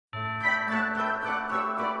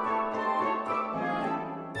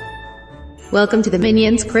Welcome to the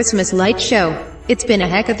Minions Christmas Light Show. It's been a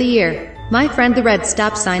heck of a year. My friend, the red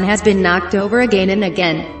stop sign has been knocked over again and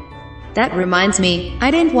again. That reminds me,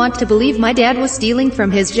 I didn't want to believe my dad was stealing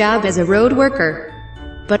from his job as a road worker.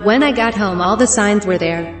 But when I got home, all the signs were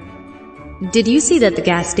there. Did you see that the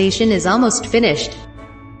gas station is almost finished?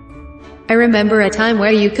 I remember a time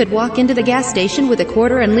where you could walk into the gas station with a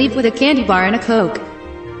quarter and leave with a candy bar and a Coke.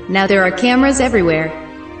 Now there are cameras everywhere.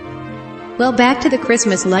 Well, back to the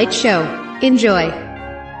Christmas Light Show. Enjoy.